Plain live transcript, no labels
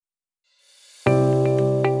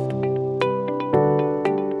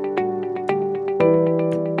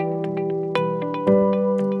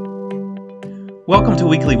Welcome to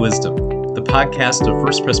Weekly Wisdom, the podcast of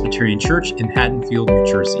First Presbyterian Church in Haddonfield, New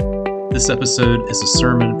Jersey. This episode is a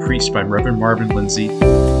sermon preached by Reverend Marvin Lindsay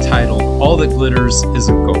titled, All That Glitters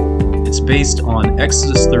Isn't Gold. It's based on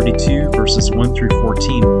Exodus 32, verses 1 through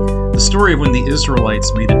 14, the story of when the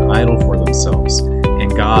Israelites made an idol for themselves,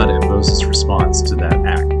 and God and Moses' response to that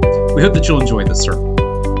act. We hope that you'll enjoy this sermon.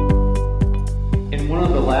 In one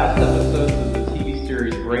of the last episodes of the TV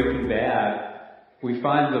series Breaking Bad, we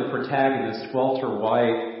find the protagonist, Walter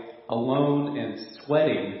White, alone and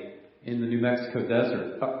sweating in the New Mexico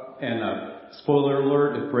desert. Spoiler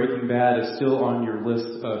alert, if Breaking Bad is still on your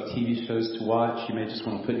list of TV shows to watch, you may just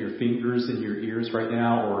want to put your fingers in your ears right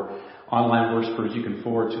now, or online worshipers, you can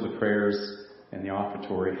forward to the prayers in the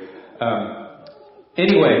offertory.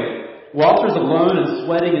 Anyway, Walter's alone and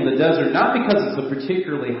sweating in the desert, not because it's a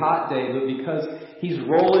particularly hot day, but because he's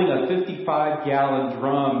rolling a 55-gallon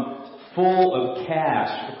drum full of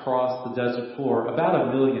cash across the desert floor, about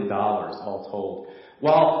 $1 million all told.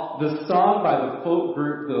 While the song by the folk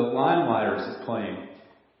group, the Limelighters, is playing.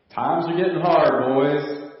 Times are getting hard,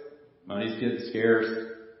 boys. Money's getting scarce.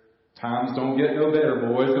 Times don't get no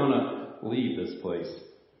better, boys. Gonna leave this place.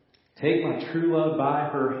 Take my true love by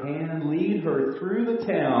her hand, lead her through the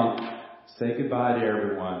town. Say goodbye to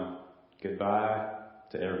everyone. Goodbye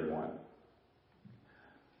to everyone.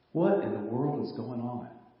 What in the world is going on?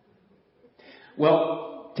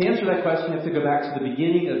 Well, to answer that question, you have to go back to the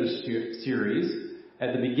beginning of the series.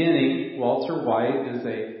 At the beginning, Walter White is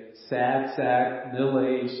a sad sack,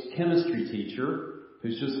 middle-aged chemistry teacher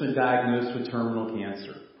who's just been diagnosed with terminal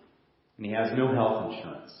cancer. And he has no health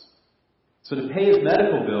insurance. So to pay his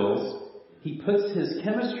medical bills, he puts his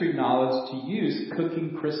chemistry knowledge to use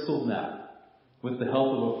cooking crystal meth with the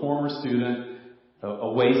help of a former student, a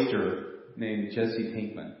waster named Jesse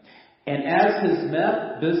Pinkman. And as his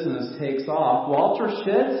meth business takes off, Walter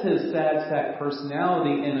sheds his sad sack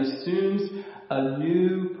personality and assumes a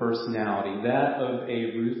new personality, that of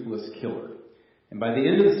a ruthless killer. And by the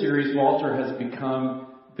end of the series, Walter has become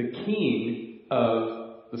the king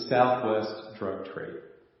of the Southwest drug trade.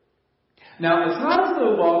 Now, it's not as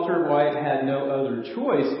though Walter White had no other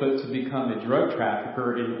choice but to become a drug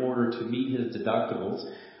trafficker in order to meet his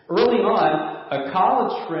deductibles. Early on, a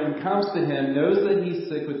college friend comes to him, knows that he's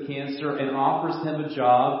sick with cancer, and offers him a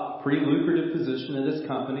job, pretty lucrative position at his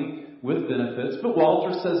company with benefits. But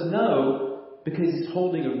Walter says no because he's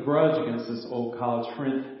holding a grudge against this old college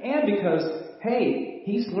friend, and because, hey,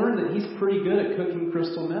 he's learned that he's pretty good at cooking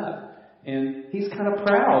crystal meth. And he's kind of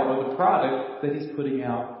proud of the product that he's putting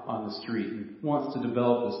out on the street and wants to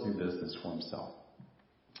develop this new business for himself.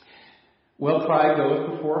 Well, pride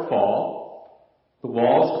goeth before a fall. The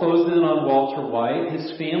walls closed in on Walter White.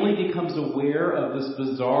 His family becomes aware of this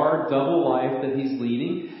bizarre double life that he's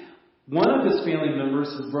leading. One of his family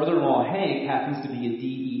members, his brother-in-law Hank, happens to be a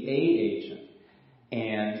DEA agent.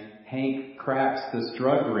 And Hank cracks this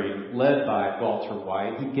drug ring led by Walter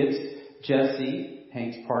White. He gets Jesse,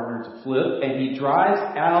 Hank's partner, to flip, and he drives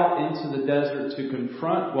out into the desert to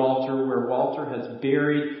confront Walter, where Walter has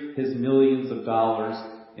buried his millions of dollars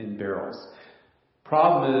in barrels.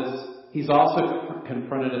 Problem is, he's also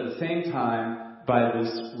confronted at the same time by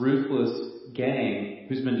this ruthless gang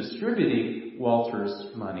who's been distributing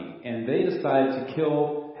Walter's money. And they decide to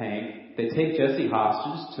kill Hank. They take Jesse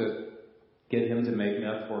hostage to get him to make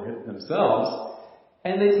meth for themselves.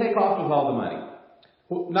 And they take off with all the money.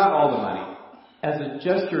 Well, not all the money. As a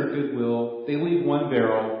gesture of goodwill, they leave one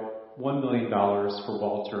barrel, $1 million for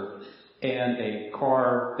Walter, and a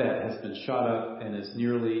car that has been shot up and is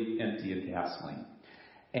nearly empty of gasoline.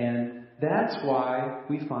 And that's why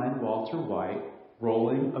we find Walter White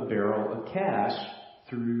rolling a barrel of cash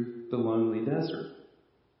through the lonely desert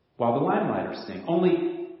while the Limelighters sing.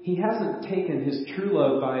 Only he hasn't taken his true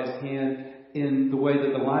love by his hand in the way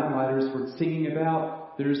that the Limelighters were singing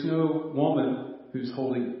about. There's no woman who's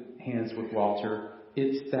holding hands with Walter.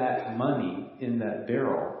 It's that money in that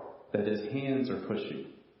barrel that his hands are pushing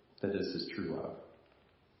that is his true love.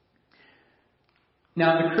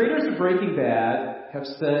 Now, the creators of Breaking Bad have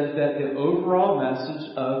said that the overall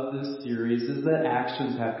message of this series is that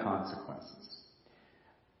actions have consequences.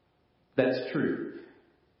 That's true.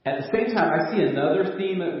 At the same time, I see another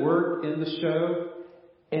theme at work in the show,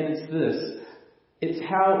 and it's this. It's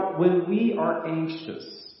how when we are anxious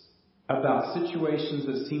about situations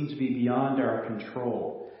that seem to be beyond our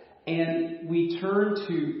control, and we turn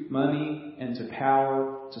to money and to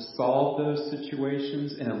power to solve those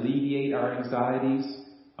situations and alleviate our anxieties,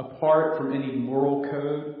 apart from any moral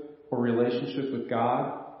code or relationship with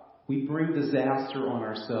God, we bring disaster on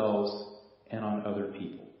ourselves and on other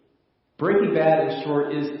people. Breaking Bad, in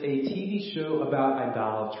short, is a TV show about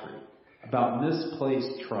idolatry. about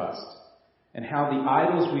misplaced trust and how the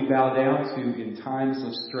idols we bow down to in times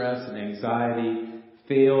of stress and anxiety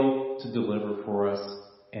fail to deliver for us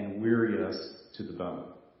and weary us to the bone.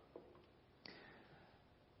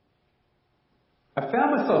 I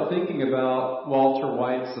found myself thinking about Walter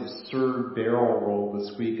White's absurd barrel roll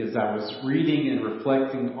this week as I was reading and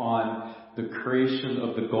reflecting on the creation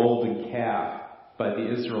of the golden calf by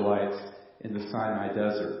the Israelites in the Sinai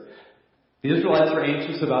desert. The Israelites are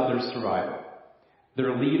anxious about their survival.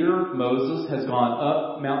 Their leader, Moses, has gone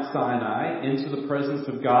up Mount Sinai into the presence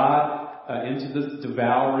of God, into this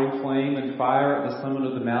devouring flame and fire at the summit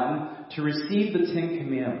of the mountain to receive the Ten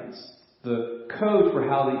Commandments, the code for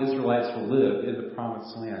how the Israelites will live in the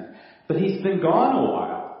Promised Land. But he's been gone a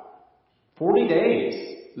while, 40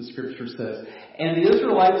 days, the Scripture says, and the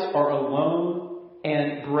Israelites are alone,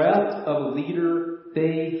 and bereft of a leader,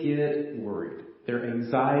 they get worried. Their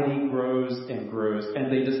anxiety grows and grows,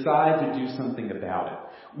 and they decide to do something about it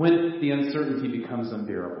when the uncertainty becomes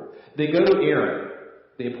unbearable. They go to Aaron.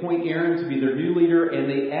 They appoint Aaron to be their new leader, and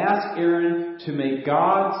they ask Aaron to make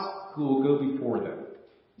gods who will go before them.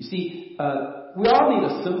 You see, we all need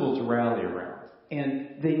a symbol to rally around,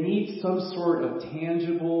 and they need some sort of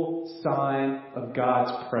tangible sign of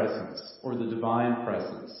God's presence or the divine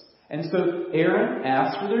presence. And so Aaron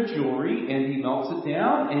asks for their jewelry, and he melts it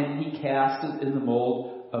down, and he casts it in the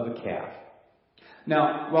mold of a calf.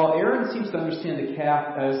 Now, while Aaron seems to understand the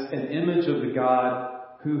calf as an image of the God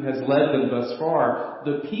who has led them thus far,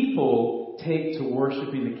 the people take to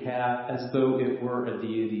worshiping the calf as though it were a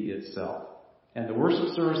deity itself. And the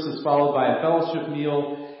worship service is followed by a fellowship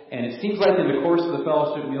meal, and it seems like in the course of the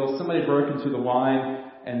fellowship meal, somebody broke into the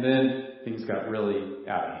wine, and then things got really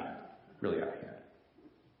out of hand. Really out of hand.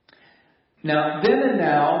 Now, then and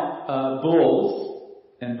now, bulls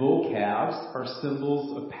and bull calves are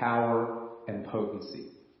symbols of power and potency.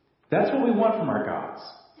 That's what we want from our gods.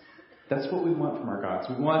 That's what we want from our gods.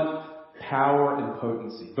 We want power and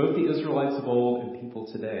potency, both the Israelites of old and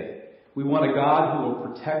people today. We want a God who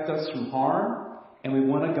will protect us from harm, and we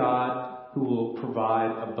want a God who will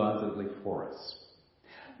provide abundantly for us.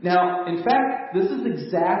 Now, in fact, this is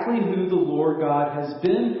exactly who the Lord God has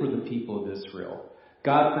been for the people of Israel.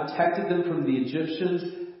 God protected them from the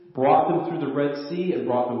Egyptians, brought them through the Red Sea, and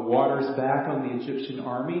brought the waters back on the Egyptian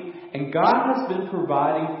army. And God has been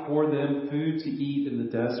providing for them food to eat in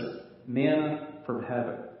the desert, manna from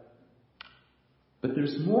heaven. But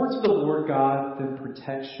there's more to the Lord God than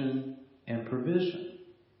protection and provision.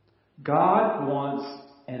 God wants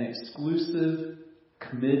an exclusive,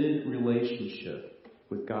 committed relationship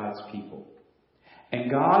with God's people. And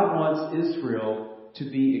God wants Israel to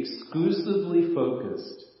be exclusively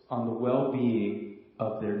focused on the well-being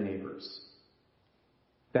of their neighbors.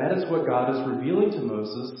 That is what God is revealing to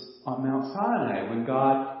Moses on Mount Sinai when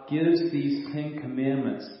God gives these 10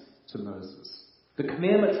 commandments to Moses. The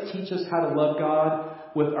commandments teach us how to love God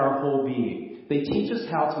with our whole being. They teach us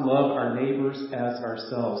how to love our neighbors as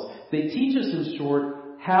ourselves. They teach us, in short,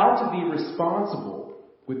 how to be responsible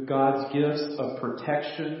with God's gifts of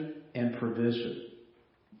protection and provision.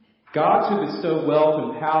 Gods who bestow wealth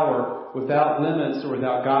and power without limits or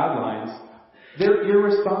without guidelines, they're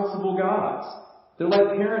irresponsible gods. They're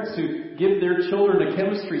like parents who give their children a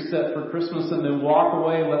chemistry set for Christmas and then walk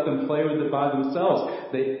away and let them play with it by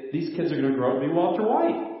themselves. These kids are going to grow up to be Walter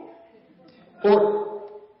White. Or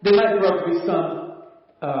they might grow up to be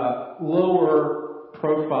some lower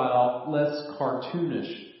profile, less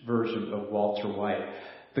cartoonish version of Walter White.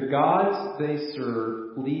 The gods they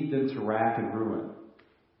serve lead them to rack and ruin,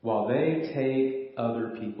 while they take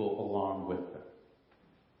other people along with them.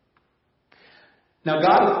 Now,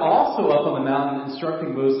 God is also up on the mountain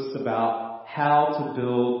instructing Moses about how to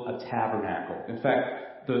build a tabernacle. In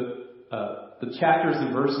fact, the chapters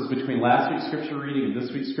and verses between last week's scripture reading and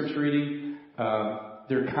this week's scripture reading,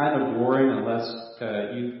 they're kind of boring unless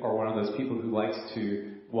you are one of those people who likes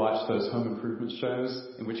to watch those home improvement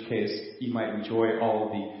shows, in which case you might enjoy all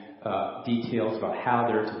of the details about how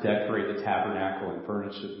they're to decorate the tabernacle and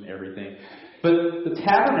furnish it and everything. But the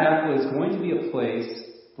tabernacle is going to be a place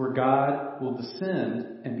where God will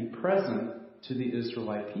descend and be present to the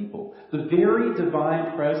Israelite people. The very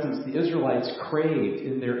divine presence the Israelites craved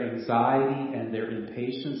in their anxiety and their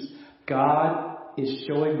impatience, God is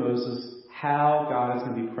showing Moses how God is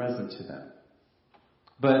going to be present to them.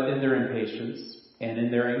 But in their impatience and in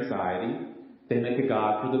their anxiety, they make a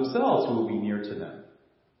God for themselves who will be near to them,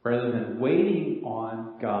 rather than waiting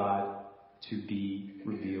on God to be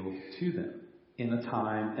revealed to them in a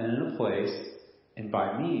time and in a place and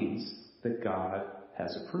by means that God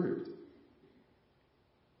has approved.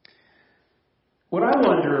 What I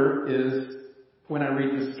wonder is, when I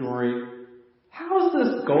read this story, how is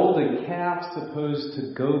this golden calf supposed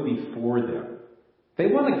to go before them? They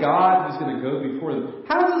want a God who's going to go before them.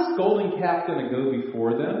 How is this golden calf going to go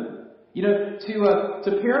before them? You know,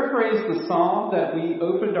 to paraphrase the psalm that we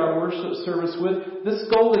opened our worship service with, this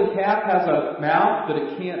golden calf has a mouth, but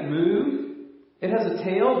it can't move. It has a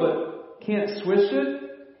tail, but can't swish it.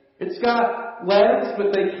 It's got legs,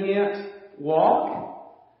 but they can't walk.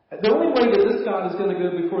 The only way that this God is going to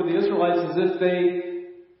go before the Israelites is if they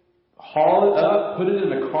haul it up, put it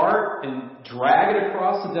in a cart, and drag it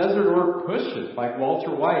across the desert, or push it, like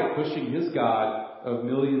Walter White pushing his God of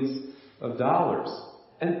millions of dollars.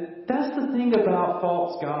 And that's the thing about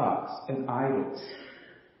false gods and idols.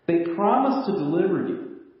 They promise to deliver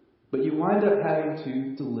you, but you wind up having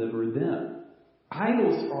to deliver them.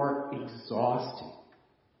 Idols are exhausting.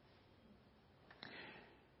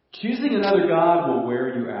 Choosing another God will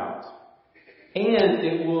wear you out, and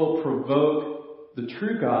it will provoke the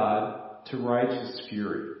true God to righteous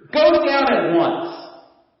fury. Go down at once,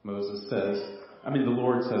 the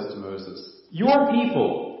Lord says to Moses. Your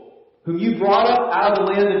people, whom you brought up out of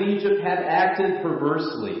the land of Egypt, have acted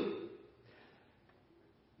perversely.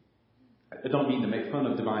 I don't mean to make fun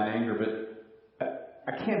of divine anger, but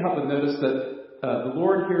I can't help but notice that the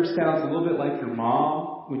Lord here sounds a little bit like your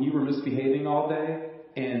mom when you were misbehaving all day,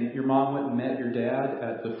 and your mom went and met your dad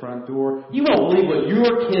at the front door. You won't believe what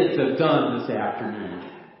your kids have done this afternoon.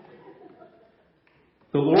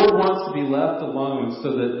 The Lord wants to be left alone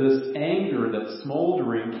so that this anger that's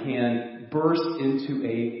smoldering can burst into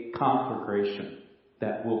a conflagration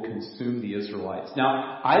that will consume the Israelites.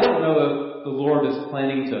 Now, I don't know if the Lord is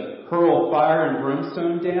planning to hurl fire and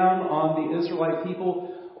brimstone down on the Israelite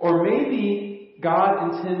people, or maybe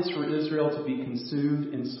God intends for Israel to be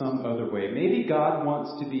consumed in some other way. Maybe God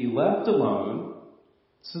wants to be left alone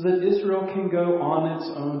so that Israel can go on its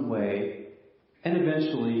own way and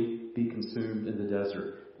eventually be consumed in the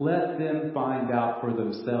desert. Let them find out for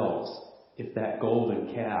themselves if that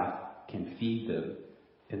golden calf can feed them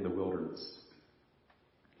in the wilderness.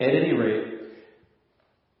 At any rate,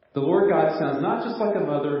 the Lord God sounds not just like a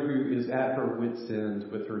mother who is at her wit's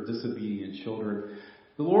end with her disobedient children.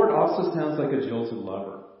 The Lord also sounds like a jilted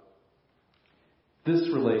lover. This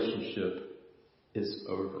relationship is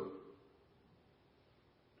over.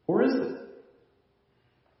 Or is it?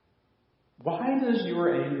 Why does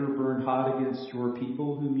your anger burn hot against your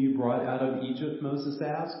people whom you brought out of Egypt? Moses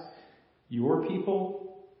asked. Your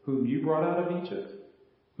people whom you brought out of Egypt?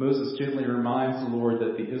 Moses gently reminds the Lord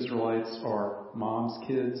that the Israelites are mom's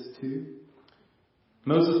kids too.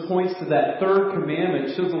 Moses points to that third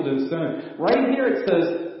commandment chiseled in stone. Right here it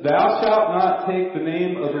says, thou shalt not take the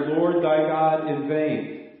name of the Lord thy God in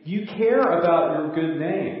vain. You care about your good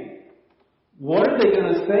name. What are they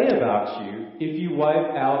going to say about you if you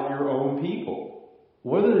wipe out your own people?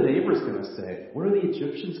 What are the neighbors going to say? What are the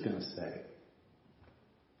Egyptians going to say?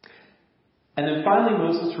 And then finally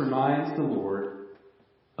Moses reminds the Lord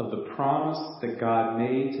of the promise that God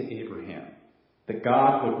made to Abraham. That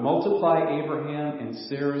God would multiply Abraham and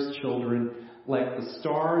Sarah's children like the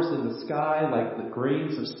stars in the sky, like the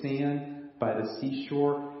grains of sand by the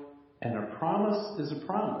seashore. And a promise is a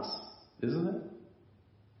promise, isn't it?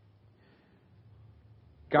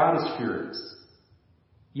 God is furious.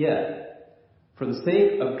 Yet, for the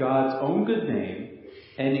sake of God's own good name,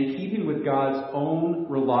 and in keeping with God's own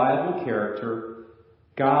reliable character,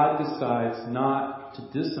 God decides not to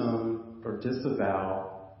disown or disavow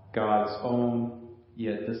God's own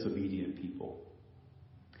yet disobedient people.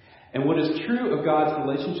 And what is true of God's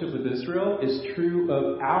relationship with Israel is true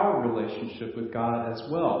of our relationship with God as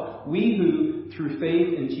well. We who, through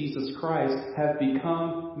faith in Jesus Christ, have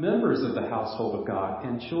become members of the household of God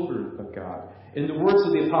and children of God. In the words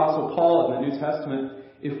of the Apostle Paul in the New Testament,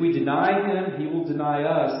 if we deny him, he will deny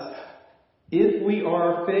us. If we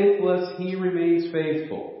are faithless, he remains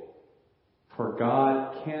faithful. For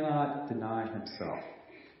God cannot deny himself.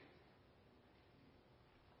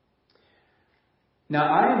 Now,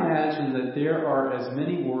 I imagine that there are as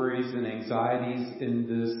many worries and anxieties in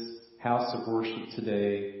this house of worship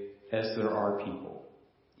today as there are people.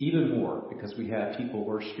 Even more, because we have people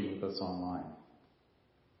worshiping with us online.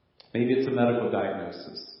 Maybe it's a medical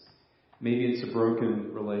diagnosis. Maybe it's a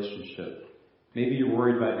broken relationship. Maybe you're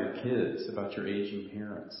worried about your kids, about your aging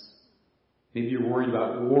parents. Maybe you're worried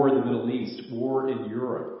about war in the Middle East, war in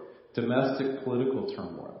Europe, domestic political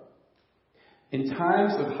turmoil. In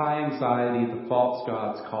times of high anxiety, the false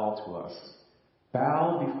gods call to us.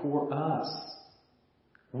 Bow before us.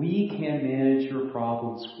 We can manage your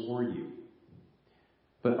problems for you.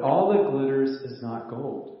 But all that glitters is not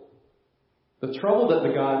gold. The trouble that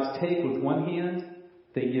the gods take with one hand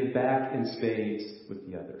they give back in spades with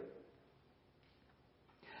the other.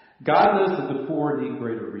 God knows that the poor need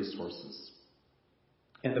greater resources,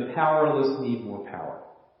 and the powerless need more power.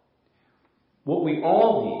 What we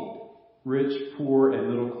all need, rich, poor, and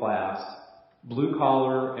middle class, blue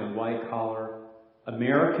collar and white collar,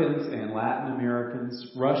 Americans and Latin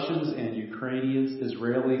Americans, Russians and Ukrainians,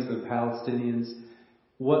 Israelis and Palestinians,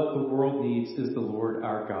 what the world needs is the Lord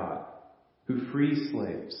our God, who frees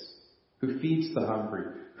slaves, who feeds the hungry,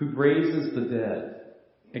 who raises the dead,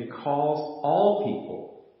 and calls all people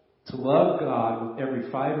to love God with every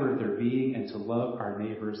fiber of their being and to love our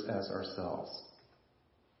neighbors as ourselves.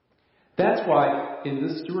 That's why in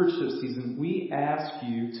this stewardship season, we ask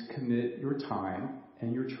you to commit your time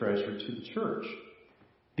and your treasure to the church,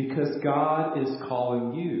 because God is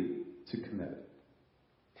calling you to commit.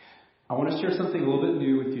 I want to share something a little bit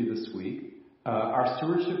new with you this week. Our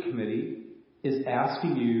stewardship committee is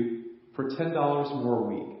asking you for $10 more a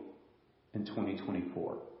week in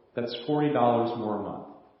 2024. That's $40 more a month.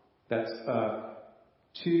 That's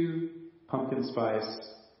 2 pumpkin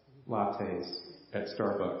spice lattes at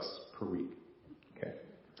Starbucks per week. Okay.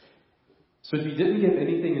 So if you didn't give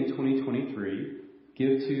anything in 2023,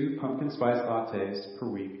 give 2 pumpkin spice lattes per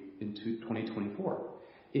week in 2024.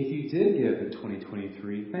 If you did give in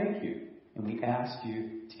 2023, thank you. And we ask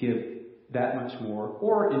you to give that much more,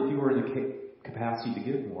 or if you were in the capacity to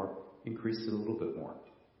give more, increase it a little bit more.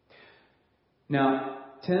 Now,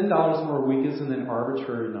 $10 more a week isn't an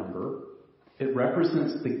arbitrary number. It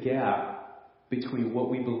represents the gap between what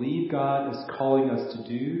we believe God is calling us to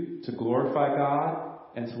do to glorify God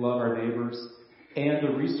and to love our neighbors, and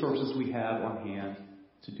the resources we have on hand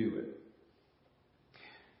to do it.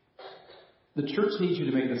 The church needs you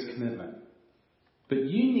to make this commitment, but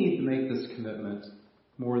you need to make this commitment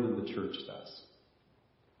more than the church does.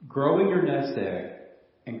 Growing your nest egg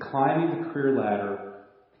and climbing the career ladder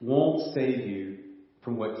won't save you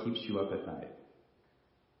from what keeps you up at night.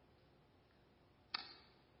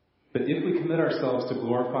 But if we commit ourselves to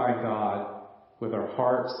glorifying God with our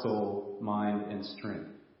heart, soul, mind, and strength,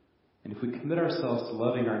 and if we commit ourselves to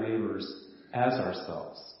loving our neighbors as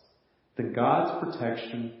ourselves, then God's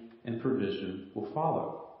protection and provision will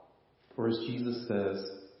follow. For as Jesus says,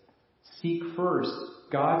 seek first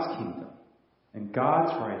God's kingdom and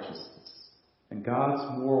God's righteousness and God's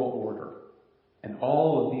moral order, and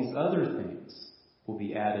all of these other things will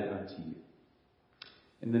be added unto you.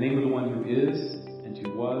 In the name of the one who is, and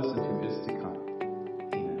who was, and who is to come.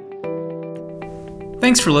 Amen.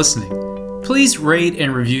 Thanks for listening. Please rate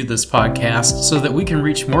and review this podcast so that we can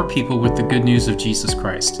reach more people with the good news of Jesus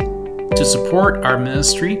Christ. To support our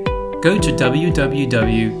ministry, go to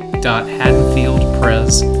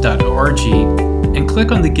www.haddonfieldpres.org and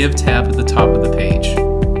click on the Give tab at the top of the page.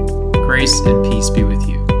 Grace and peace be with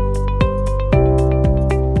you.